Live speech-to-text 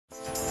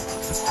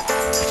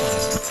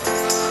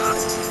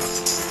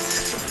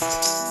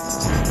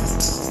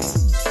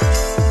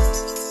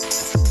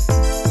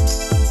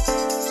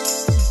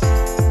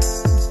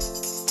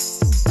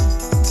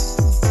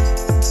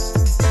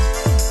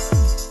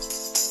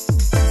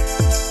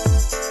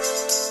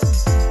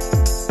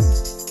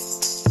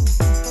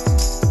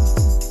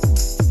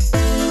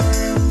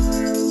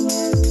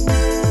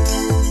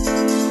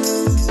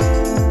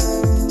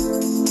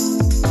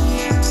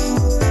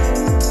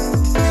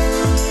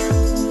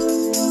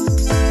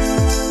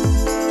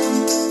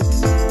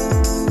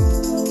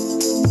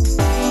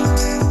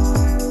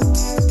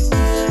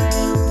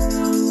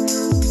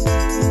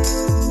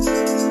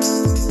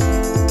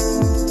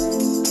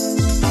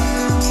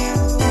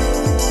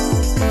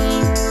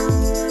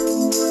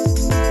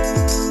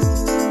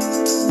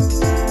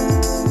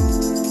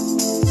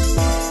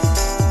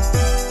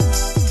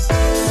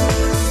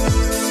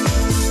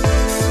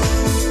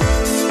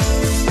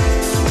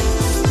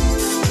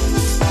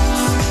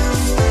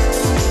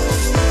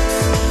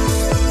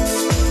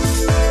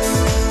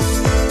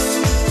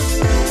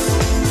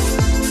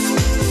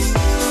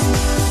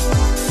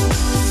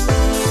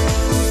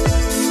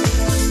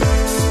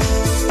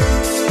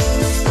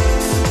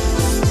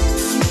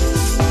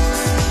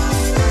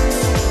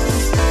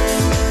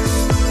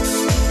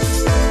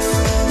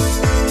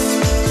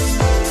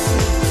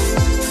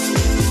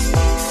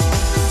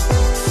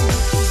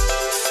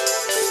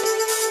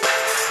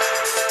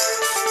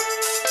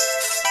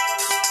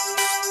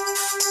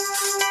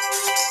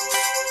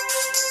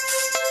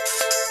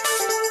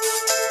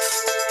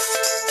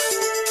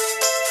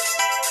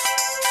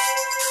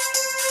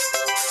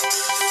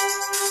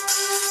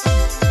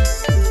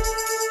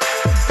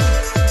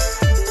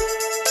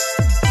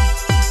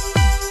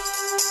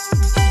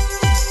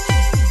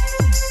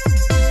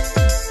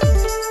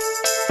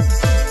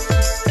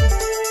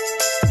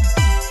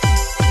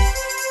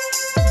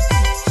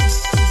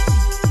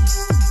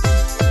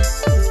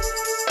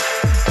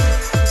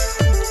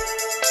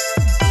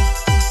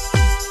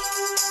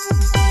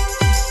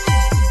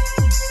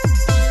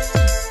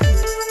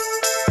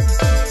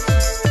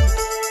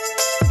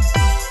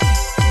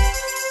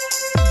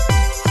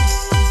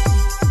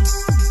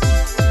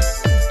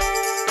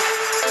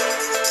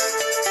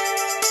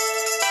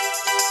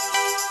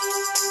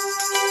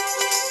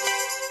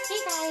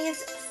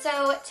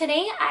So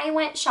today I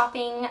went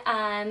shopping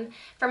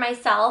for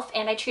myself,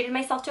 and I treated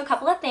myself to a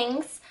couple of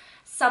things,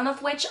 some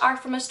of which are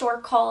from a store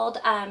called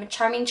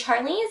Charming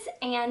Charlie's,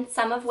 and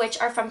some of which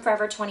are from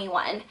Forever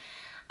 21.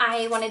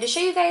 I wanted to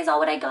show you guys all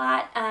what I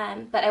got,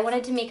 but I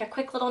wanted to make a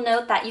quick little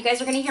note that you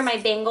guys are going to hear my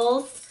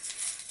bangles.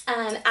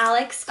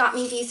 Alex got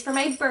me these for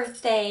my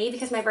birthday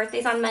because my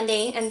birthday's on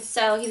Monday, and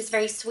so he was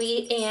very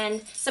sweet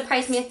and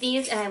surprised me with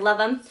these, and I love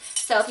them.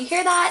 So if you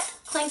hear that,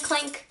 clink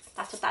clink,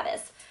 that's what that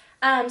is.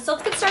 So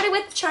let's get started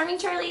with Charming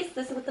Charlie's.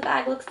 This is what the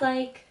bag looks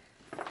like.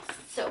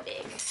 So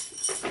big.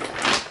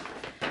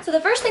 So the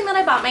first thing that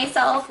I bought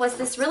myself was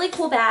this really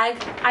cool bag.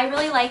 I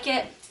really like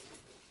it.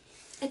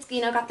 It's,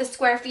 you know, got the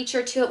square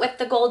feature to it with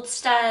the gold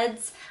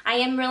studs. I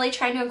am really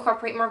trying to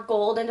incorporate more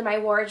gold into my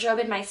wardrobe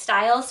and my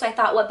style, so I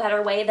thought what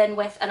better way than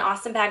with an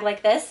awesome bag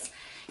like this,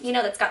 you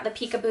know, that's got the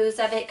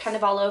peekaboos of it kind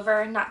of all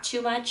over, not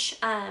too much.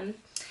 And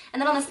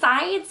then on the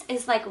sides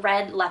is like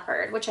red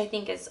leopard, which I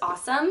think is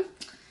awesome.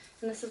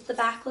 And this is what the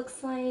back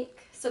looks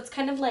like. So it's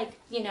kind of like,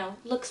 you know,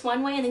 looks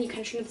one way and then you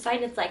kind of turn to the side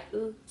and it's like,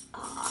 ooh,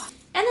 ah.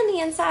 And then the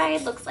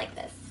inside looks like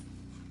this.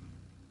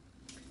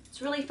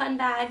 It's a really fun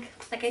bag.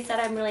 Like I said,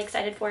 I'm really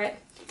excited for it.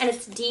 And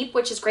it's deep,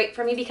 which is great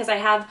for me because I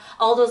have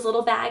all those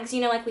little bags,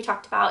 you know, like we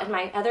talked about in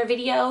my other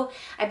video.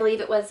 I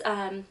believe it was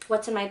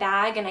what's in my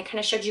bag, and I kind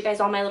of showed you guys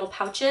all my little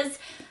pouches.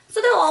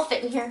 So they'll all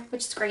fit in here,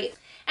 which is great.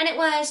 And it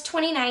was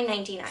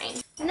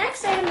 $29.99. The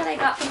next item that I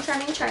got from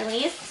Charming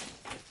Charlie's,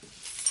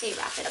 they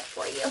wrap it up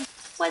for you,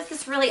 was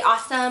this really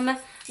awesome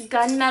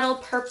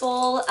gunmetal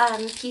purple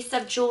piece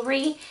of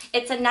jewelry.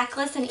 It's a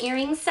necklace and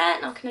earring set,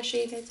 and I'll kind of show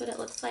you guys what it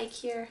looks like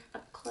here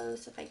up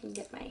close if I can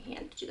get my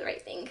hand to do the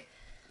right thing.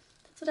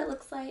 That's what it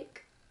looks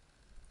like.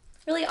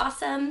 Really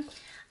awesome.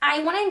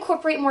 I want to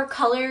incorporate more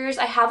colors.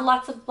 I have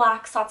lots of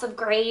blacks, lots of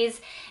grays,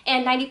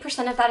 and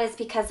 90% of that is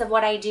because of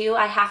what I do.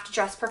 I have to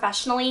dress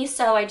professionally,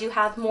 so I do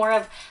have more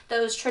of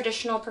those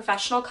traditional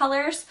professional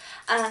colors.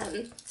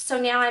 So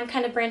now I'm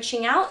kind of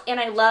branching out, and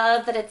I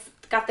love that it's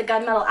got the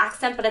gunmetal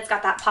accent, but it's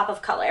got that pop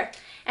of color.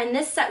 And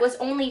this set was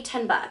only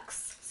 10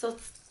 bucks, so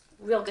it's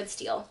a real good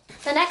steal.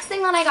 The next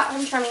thing that I got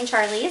from Charming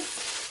Charlie's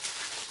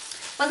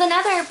was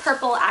another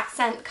purple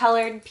accent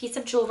colored piece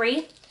of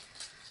jewelry.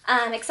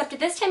 Except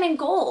this time in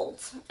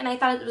gold, and I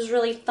thought it was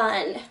really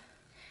fun.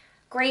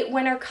 Great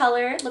winter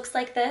color. It looks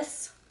like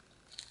this.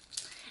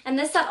 And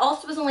this set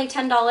also was only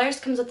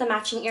 $10. Comes with the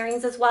matching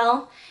earrings as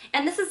well.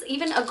 And this is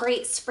even a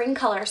great spring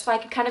color, so I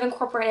could kind of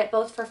incorporate it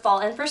both for fall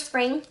and for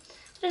spring.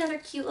 But another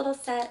cute little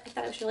set. I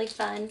thought it was really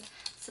fun.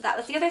 So that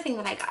was the other thing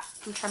that I got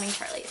from Charming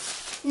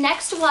Charlie's.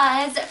 Next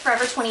was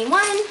Forever 21.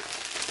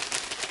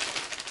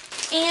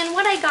 And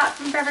what I got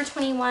from Forever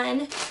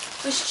 21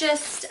 was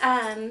just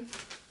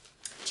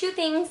two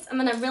things. I'm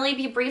gonna really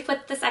be brief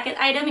with the second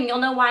item and you'll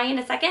know why in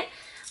a second.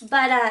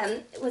 But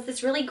it was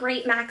this really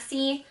great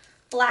maxi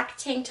black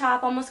tank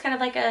top, almost kind of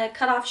like a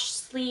cut-off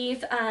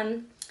sleeve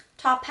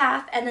top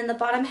half, and then the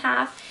bottom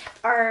half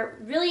are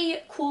really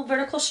cool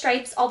vertical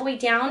stripes all the way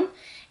down.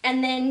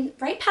 And then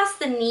right past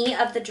the knee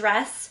of the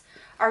dress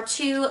are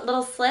two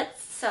little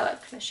slits. So I'm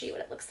gonna show you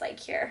what it looks like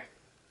here.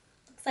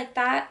 Looks like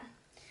that.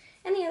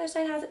 And the other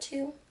side has it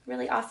too.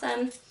 Really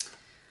awesome.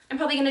 I'm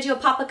probably gonna do a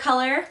pop of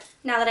color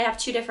now that I have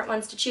two different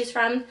ones to choose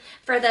from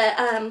for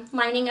the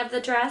lining of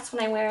the dress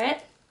when I wear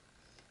it.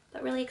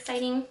 But really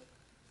exciting.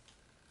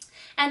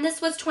 And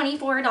this was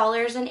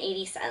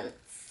 $24.80.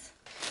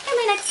 And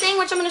my next thing,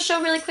 which I'm going to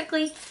show really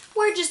quickly,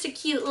 were just a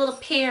cute little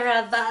pair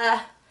of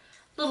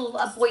little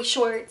boy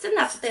shorts, and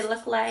that's what they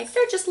look like.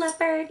 They're just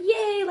leopard,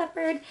 yay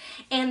leopard,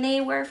 and they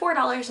were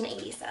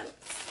 $4.80.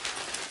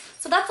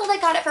 So that's all I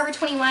got at Forever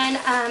 21.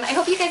 I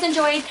hope you guys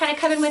enjoyed kind of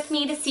coming with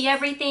me to see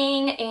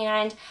everything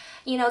and,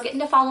 you know, getting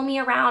to follow me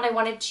around. I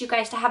wanted you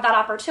guys to have that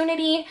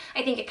opportunity.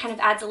 I think it kind of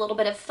adds a little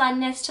bit of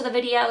funness to the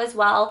video as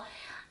well.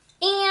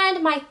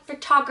 And my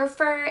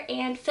photographer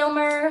and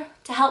filmer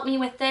to help me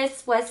with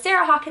this was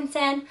Sarah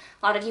Hawkinson.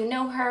 A lot of you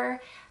know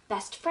her.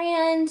 Best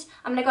friend.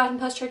 I'm gonna go ahead and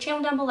post her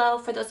channel down below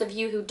for those of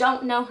you who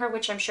don't know her,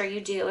 which I'm sure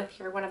you do. If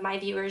you're one of my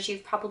viewers,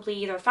 you've probably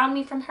either found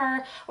me from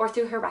her or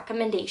through her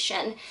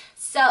recommendation.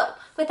 So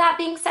with that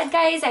being said,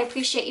 guys, I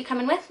appreciate you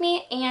coming with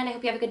me and I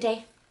hope you have a good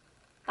day.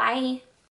 Bye.